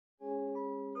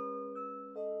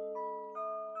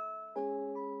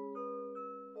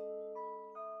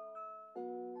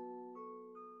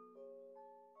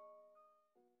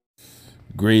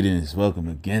Greetings, welcome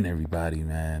again, everybody,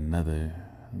 man. Another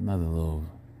little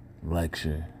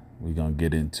lecture we're gonna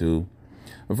get into.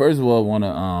 But first of all, I want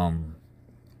to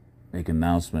make an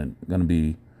announcement. I'm gonna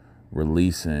be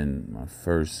releasing my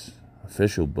first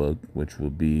official book, which will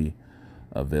be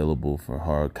available for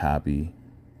hard copy,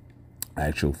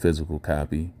 actual physical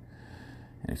copy.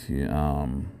 If you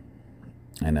and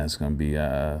that's gonna be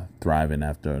Thriving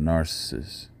After a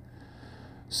Narcissist.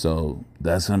 So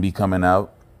that's gonna be coming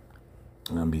out.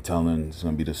 I'm gonna be telling. It's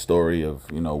gonna be the story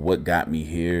of what got me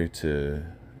here to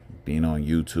being on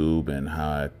YouTube and how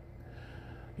I,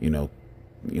 you know,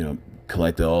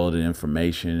 collected all of the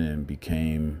information and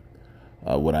became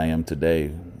what I am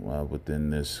today within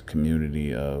this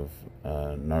community of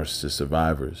narcissist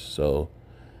survivors. So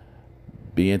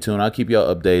be in tune. I'll keep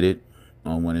y'all updated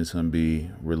on when it's gonna be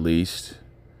released.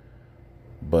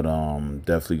 But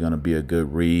definitely gonna be a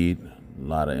good read. A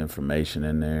lot of information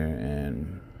in there,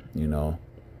 and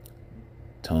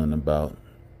telling about,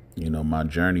 my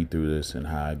journey through this and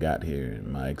how I got here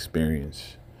and my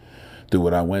experience through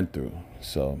what I went through.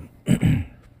 So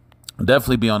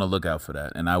definitely be on the lookout for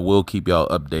that. And I will keep y'all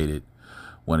updated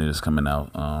when it is coming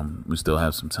out. We still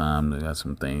have some time. We got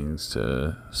some things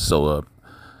to sew up.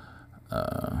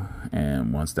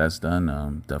 And once that's done,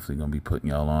 I'm definitely going to be putting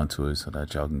y'all onto it so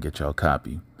that y'all can get y'all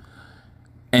copy.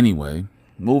 Anyway,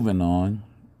 moving on.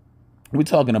 We're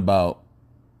talking about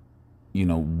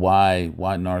why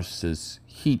narcissists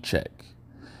heat check,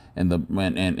 and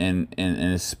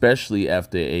especially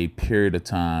after a period of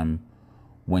time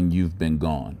when you've been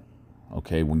gone.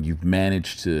 Okay, when you've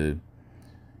managed to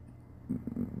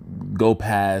go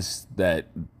past that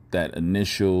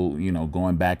initial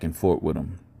going back and forth with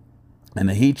them. And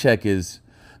the heat check is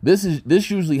this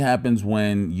usually happens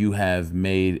when you have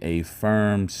made a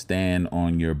firm stand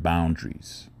on your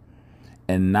boundaries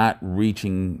and not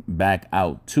reaching back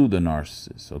out to the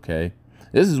narcissist. Okay,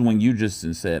 this is when you just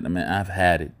said, I've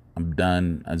had it, I'm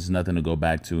done, there's nothing to go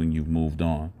back to, and you've moved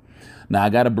on. Now I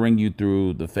got to bring you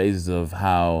through the phases of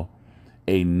how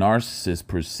a narcissist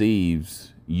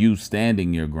perceives you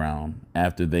standing your ground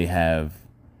after they have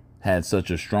had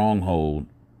such a stronghold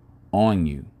on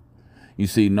you. You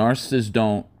see, narcissists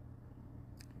don't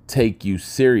take you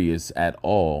serious at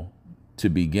all to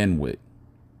begin with.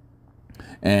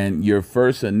 And your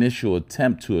first initial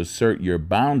attempt to assert your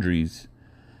boundaries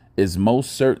is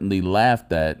most certainly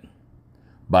laughed at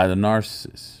by the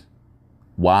narcissist.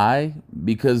 Why?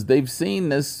 Because they've seen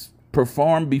this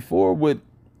performed before with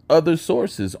other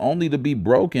sources, only to be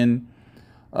broken,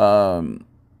 by,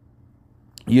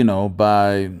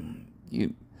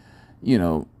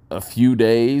 a few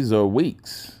days or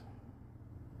weeks.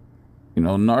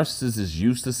 Narcissists is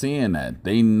used to seeing that.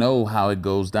 They know how it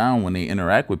goes down when they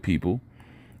interact with people.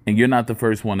 And you're not the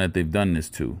first one that they've done this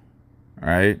to. All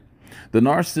right. The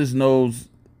narcissist knows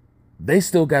they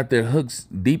still got their hooks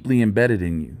deeply embedded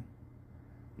in you.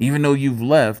 Even though you've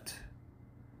left,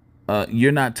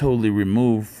 you're not totally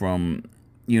removed from,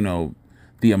 the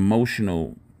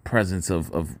emotional presence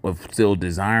of still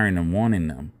desiring and wanting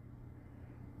them,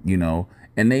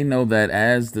 and they know that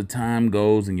as the time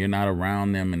goes and you're not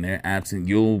around them and they're absent,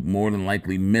 you'll more than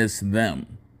likely miss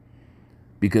them.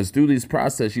 Because through this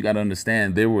process, you got to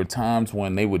understand, there were times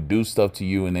when they would do stuff to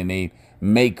you and then they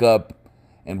make up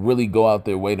and really go out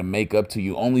their way to make up to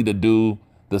you, only to do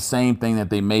the same thing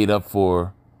that they made up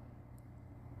for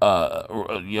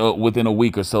within a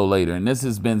week or so later. And this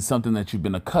has been something that you've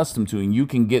been accustomed to, and you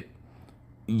can get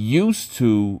used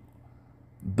to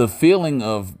the feeling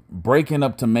of breaking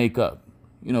up to make up.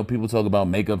 People talk about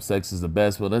makeup sex is the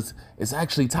best. Well, it's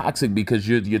actually toxic, because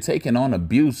you're taking on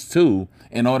abuse too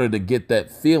in order to get that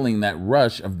feeling, that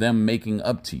rush of them making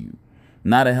up to you.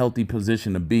 Not a healthy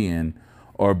position to be in,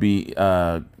 or be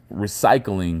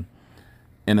recycling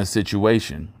in a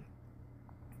situation.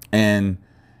 And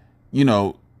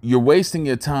you're wasting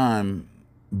your time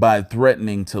by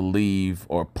threatening to leave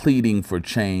or pleading for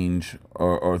change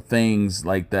or things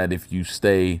like that if you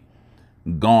stay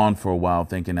gone for a while,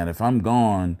 thinking that if I'm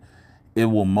gone, it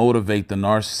will motivate the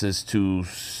narcissist to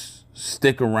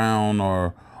stick around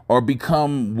or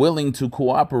become willing to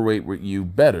cooperate with you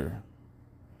better.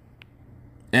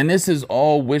 And this is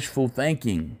all wishful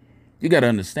thinking. You got to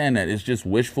understand that it's just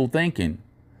wishful thinking.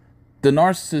 The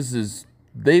narcissist is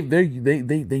they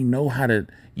know how to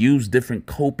use different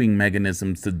coping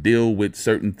mechanisms to deal with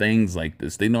certain things like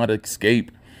this. They know how to escape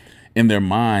in their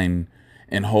mind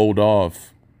and hold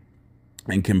off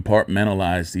and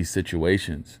compartmentalize these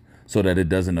situations so that it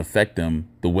doesn't affect them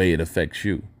the way it affects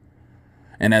you.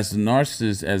 And as the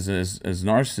narcissist,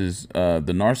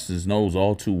 the narcissist knows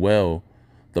all too well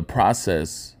the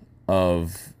process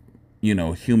of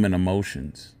human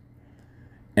emotions,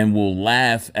 and will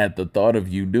laugh at the thought of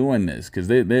you doing this because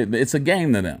it's a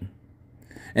game to them.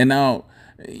 And now,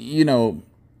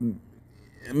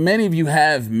 many of you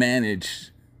have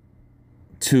managed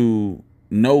to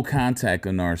no contact a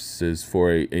narcissist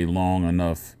for a long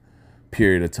enough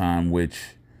period of time,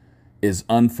 which is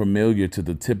unfamiliar to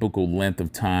the typical length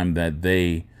of time that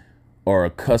they are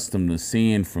accustomed to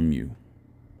seeing from you.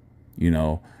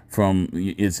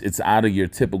 It's out of your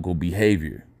typical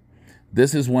behavior.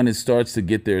 This is when it starts to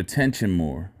get their attention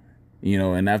more,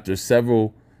 and after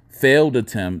several failed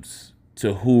attempts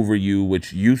to hoover you,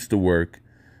 which used to work,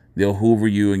 they'll hoover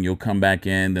you and you'll come back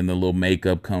in, then the little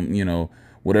makeup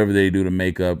whatever they do to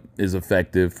makeup is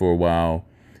effective for a while.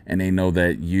 And they know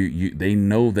that they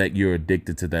know that you're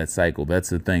addicted to that cycle. That's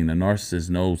the thing. The narcissist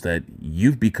knows that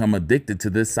you've become addicted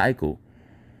to this cycle,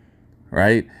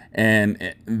 right?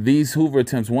 And these hoover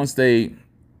attempts, once they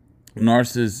failed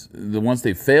enough,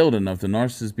 the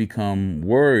narcissists become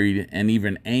worried and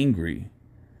even angry,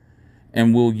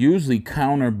 and will usually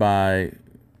counter by,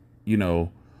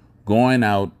 going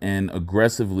out and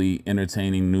aggressively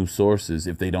entertaining new sources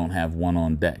if they don't have one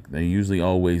on deck. They usually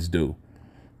always do.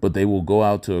 But they will go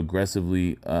out to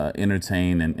aggressively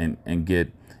entertain and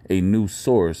get a new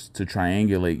source to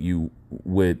triangulate you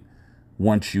with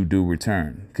once you do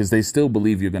return, because they still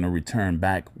believe you're going to return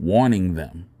back wanting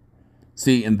them.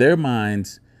 See, in their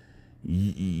minds,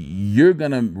 you're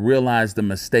going to realize the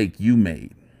mistake you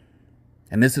made.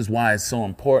 And this is why it's so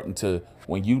important to,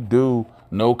 when you do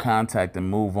no contact and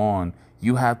move on,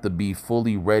 you have to be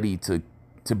fully ready to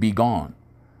be gone.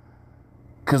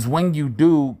 Because when you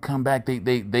do come back,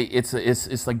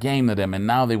 it's a game to them, and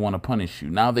now they want to punish you.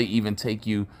 Now they even take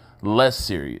you less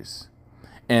serious,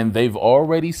 and they've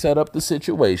already set up the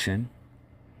situation,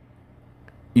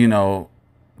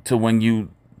 to when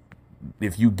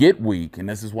if you get weak, and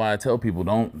this is why I tell people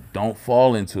don't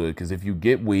fall into it, because if you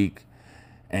get weak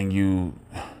and you're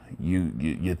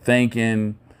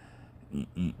thinking,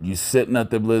 you're sitting up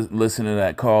there listening to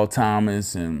that Carl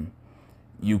Thomas, and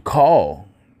you call.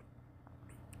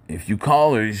 If you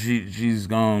call her, she's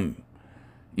going,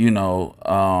 you're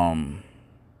going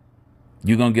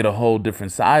to get a whole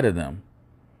different side of them.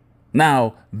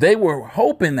 Now, they were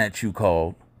hoping that you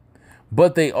called,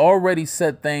 but they already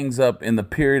set things up in the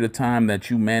period of time that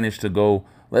you managed to go,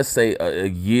 let's say, a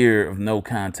year of no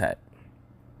contact.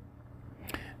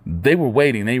 They were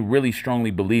waiting. They really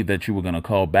strongly believed that you were going to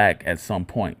call back at some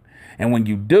point. And when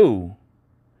you do,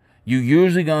 you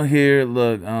usually going to hear,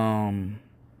 look,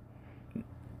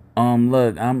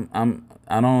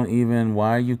 I don't even,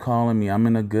 why are you calling me? I'm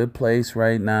in a good place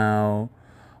right now.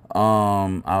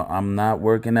 I'm not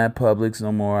working at Publix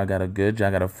no more. I got a good job.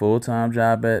 I got a full-time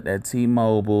job at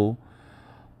T-Mobile.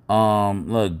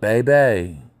 Look,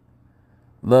 baby,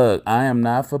 look, I am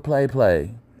not for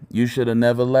play. You should have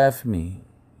never left me.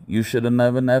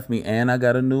 And I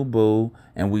got a new boo,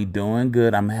 and we doing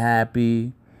good. I'm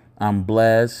happy. I'm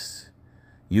blessed.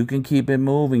 You can keep it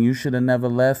moving. You should have never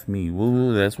left me.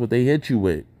 Woo, that's what they hit you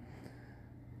with.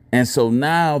 And so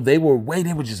now they were waiting.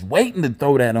 They were just waiting to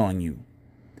throw that on you.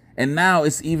 And now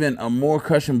it's even a more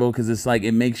questionable, because it's like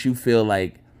it makes you feel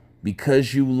like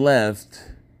because you left,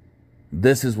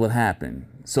 this is what happened.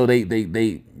 So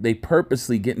they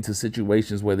purposely get into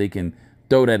situations where they can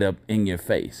throw that up in your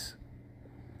face.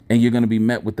 And you're going to be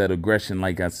met with that aggression,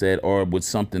 like I said, or with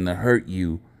something to hurt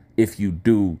you if you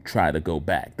do try to go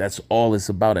back. That's all it's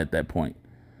about at that point.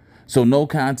 So no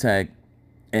contact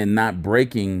and not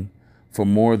breaking for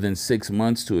more than 6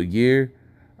 months to a year,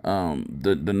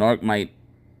 the narc might,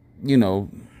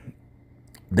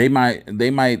 they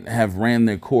might have ran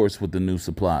their course with the new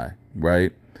supply,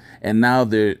 right? And now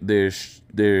they're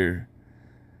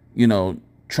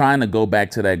trying to go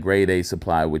back to that grade A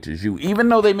supply, which is you, even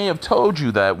though they may have told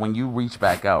you that when you reach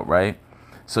back out, right?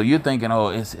 So you're thinking, oh,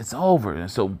 it's over. And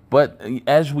so, but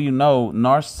as we know,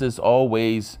 narcissists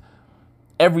always,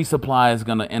 every supply is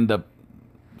going to end up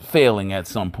failing at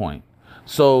some point.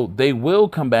 So they will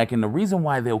come back. And the reason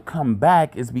why they'll come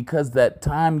back is because that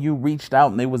time you reached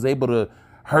out and they was able to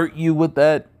hurt you with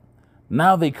that.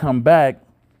 Now they come back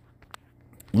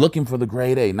looking for the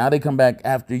grade A. Now they come back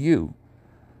after you.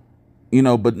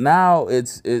 But now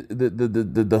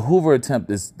the Hoover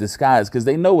attempt is disguised, because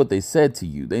they know what they said to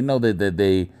you. They know that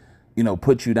they,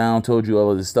 put you down, told you all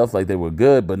of this stuff like they were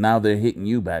good, but now they're hitting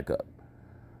you back up.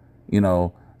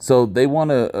 So they want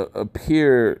to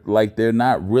appear like they're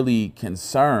not really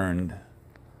concerned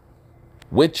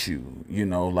with you,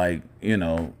 they're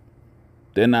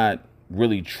not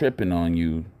really tripping on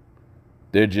you.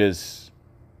 They're just,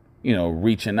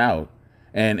 reaching out.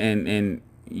 And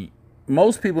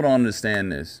most people don't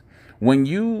understand this. When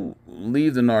you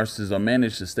leave the narcissist or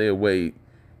manage to stay away,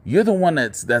 you're the one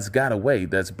that's got away,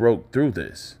 that's broke through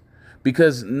this.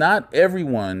 Because not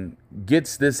everyone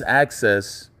gets this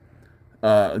access,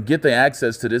 get the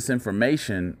access to this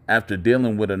information after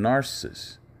dealing with a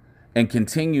narcissist, and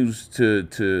continues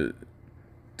to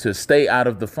stay out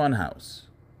of the funhouse,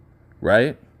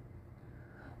 right?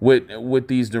 With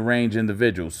these deranged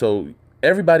individuals. So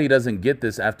everybody doesn't get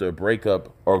this after a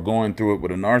breakup or going through it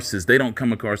with a narcissist. They don't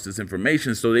come across this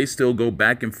information, so they still go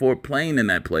back and forth playing in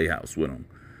that playhouse with them.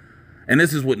 And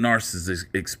this is what narcissists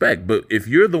expect. But if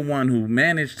you're the one who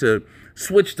managed to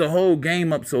switch the whole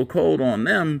game up so cold on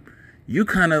them, you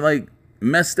kind of like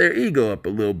mess their ego up a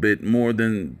little bit more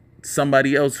than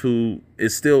somebody else who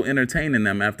is still entertaining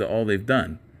them after all they've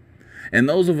done. And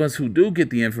those of us who do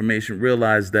get the information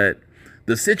realize that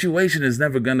the situation is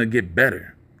never going to get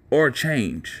better or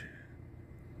change.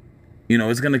 You know,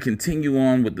 it's going to continue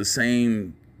on with the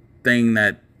same thing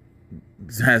that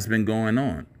has been going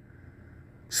on.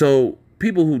 So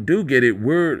people who do get it,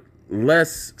 we're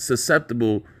less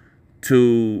susceptible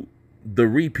to the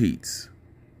repeats.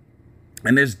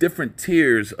 And there's different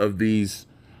tiers of these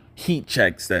heat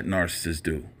checks that narcissists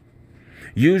do.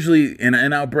 Usually,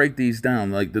 and I'll break these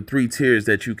down, like the 3 tiers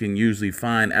that you can usually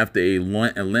find after a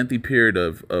lengthy period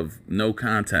of no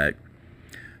contact.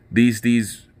 These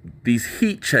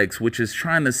heat checks, which is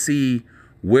trying to see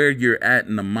where you're at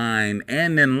in the mind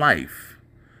and in life.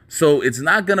 So it's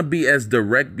not going to be as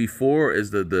direct before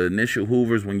as the initial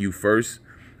hoovers when you first,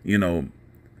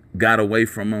 got away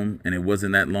from them and it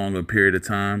wasn't that long a period of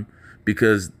time,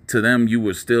 because to them you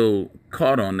were still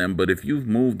caught on them. But if you've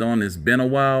moved on, it's been a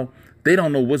while, they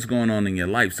don't know what's going on in your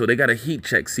life. So they got a heat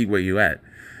check, see where you at.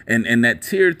 And that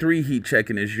tier 3 heat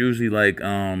checking is usually like,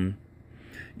 hey,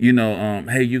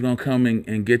 you going to come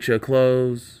and get your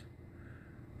clothes?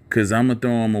 Cause I'm going to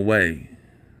throw them away.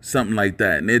 Something like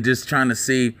that. And they're just trying to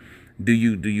see, do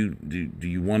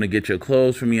you want to get your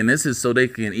clothes from me? And this is so they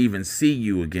can even see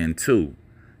you again too.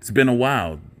 It's been a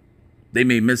while. They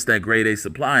may miss that grade A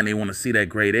supply and they want to see that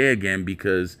grade A again,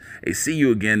 because they see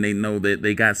you again. They know that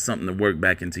they got something to work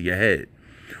back into your head.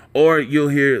 Or you'll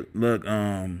hear, look,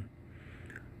 I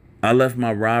left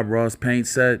my Rob Ross paint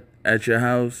set at your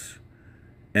house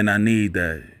and I need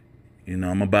that.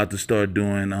 I'm about to start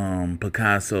doing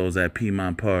Picasso's at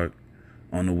Piedmont Park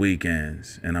on the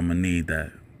weekends, and I'm gonna need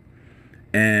that.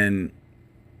 And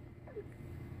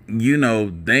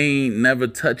they ain't never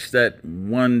touched that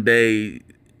one day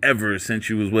ever since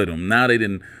you was with them. Now they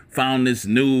done found this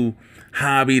new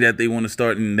hobby that they want to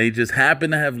start, and they just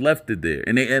happen to have left it there.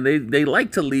 And they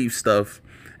like to leave stuff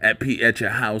at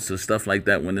your house or stuff like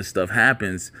that when this stuff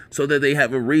happens, so that they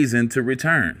have a reason to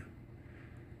return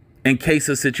in case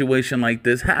a situation like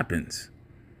this happens.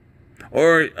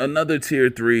 Or another tier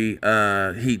 3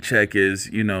 heat check is,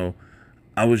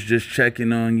 I was just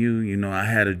checking on you. I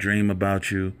had a dream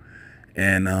about you,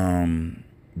 and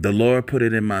the Lord put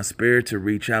it in my spirit to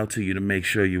reach out to you to make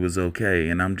sure you was okay.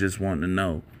 And I'm just wanting to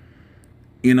know,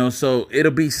 so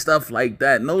it'll be stuff like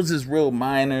that. And those is real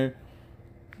minor.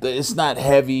 It's not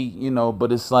heavy,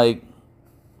 but it's like,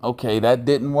 okay, that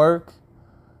didn't work.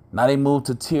 Now they moved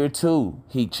to tier 2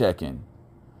 heat checking.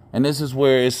 And this is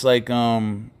where it's like,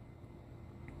 they'll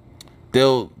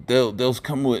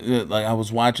come with, like, I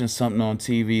was watching something on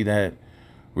TV that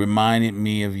reminded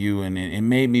me of you, and it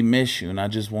made me miss you, and I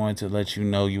just wanted to let you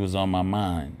know you was on my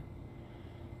mind.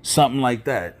 Something like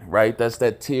that, right? That's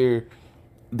that tier.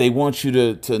 They want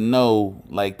you to know,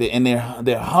 like,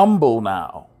 they're humble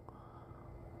now.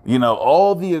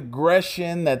 All the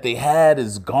aggression that they had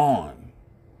is gone.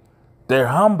 They're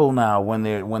humble now when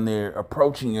they're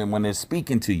approaching you and when they're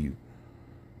speaking to you.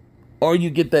 Or you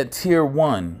get that tier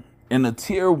 1. And the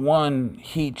tier 1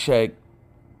 heat check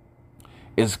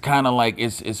is kind of like,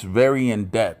 it's very in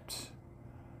depth,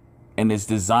 and it's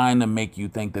designed to make you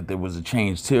think that there was a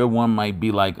change. Tier 1 might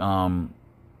be like,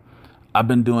 I've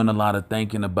been doing a lot of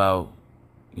thinking about,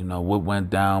 what went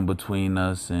down between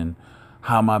us and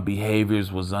how my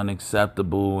behaviors was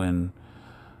unacceptable and,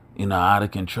 out of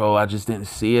control. I just didn't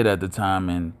see it at the time.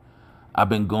 And I've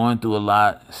been going through a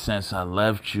lot since I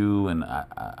left you, and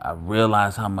I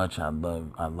realized how much I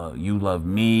love you, love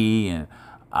me, and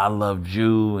I loved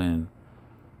you, and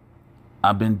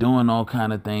I've been doing all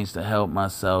kind of things to help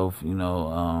myself,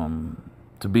 to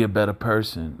be a better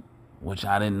person, which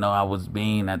I didn't know I was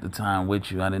being at the time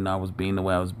with you. I didn't know I was being the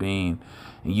way I was being,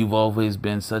 and you've always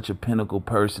been such a pinnacle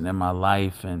person in my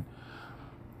life. And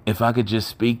if I could just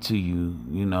speak to you,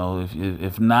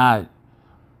 if not,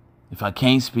 if I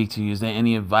can't speak to you, is there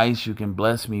any advice you can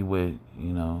bless me with?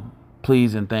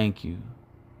 Please and thank you.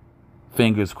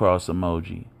 Fingers crossed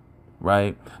emoji.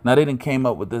 right? Now they done came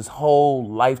up with this whole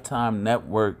Lifetime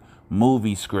Network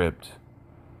movie script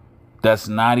that's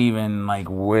not even like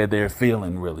where they're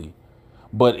feeling really.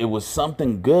 But it was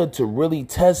something good to really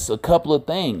test a couple of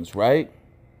things, right?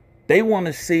 They want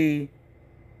to see,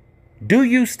 do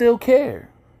you still care?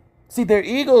 See, their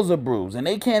egos are bruised and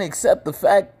they can't accept the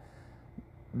fact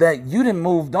that you done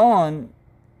moved on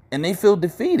and they feel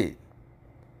defeated.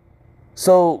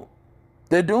 So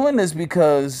they're doing this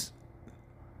because,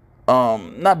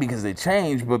 not because they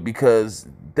changed, but because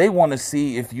they want to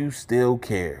see if you still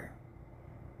care.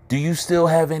 Do you still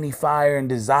have any fire and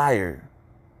desire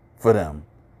for them?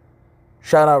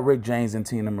 Shout out Rick James and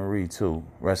Tina Marie too.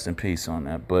 Rest in peace on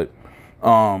that. But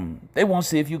they want to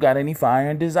see if you got any fire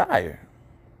and desire.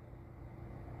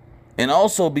 And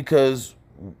also because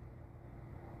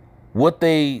what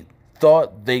they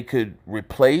thought they could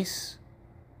replace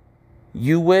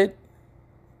you with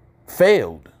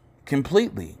failed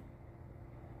completely.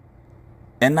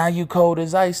 And now you cold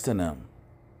as ice to them.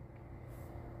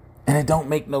 And it don't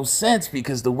make no sense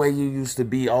because the way you used to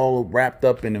be all wrapped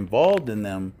up and involved in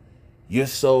them, you're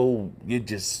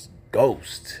just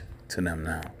ghost to them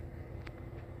now.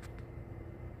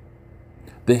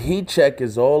 The heat check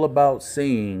is all about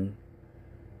seeing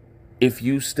if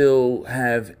you still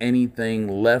have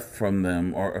anything left from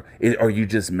them, or are you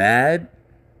just mad?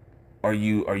 Are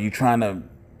you trying to,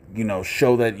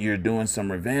 show that you're doing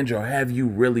some revenge, or have you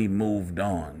really moved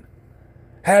on?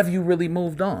 Have you really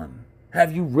moved on?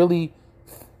 Have you really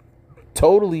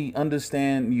totally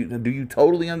understand? Do you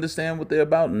totally understand what they're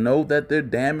about? Know that they're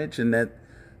damaged and that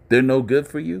they're no good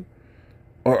for you?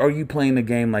 Or are you playing the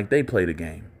game like they play the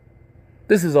game?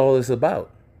 This is all it's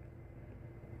about.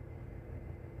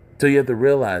 So you have to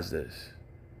realize this.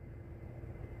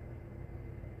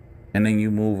 And then you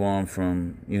move on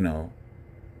from,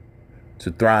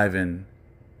 to thriving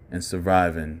and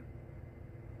surviving.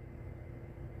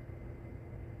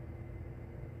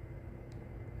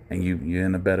 And you're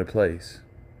in a better place.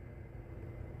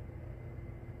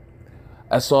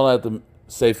 That's all I have to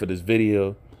say for this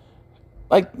video.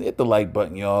 Hit the like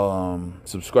button, y'all.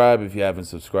 Subscribe if you haven't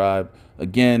subscribed.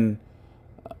 Again,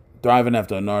 Thriving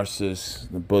After a Narcissist,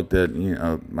 the book that,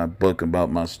 my book about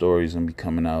my stories and be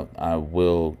coming out. I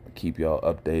will keep y'all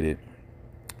updated.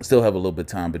 Still have a little bit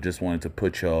of time, but just wanted to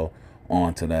put y'all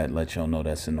on to that, let y'all know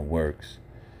that's in the works.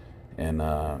 And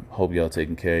hope y'all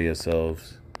taking care of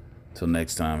yourselves. Till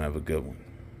next time, have a good one.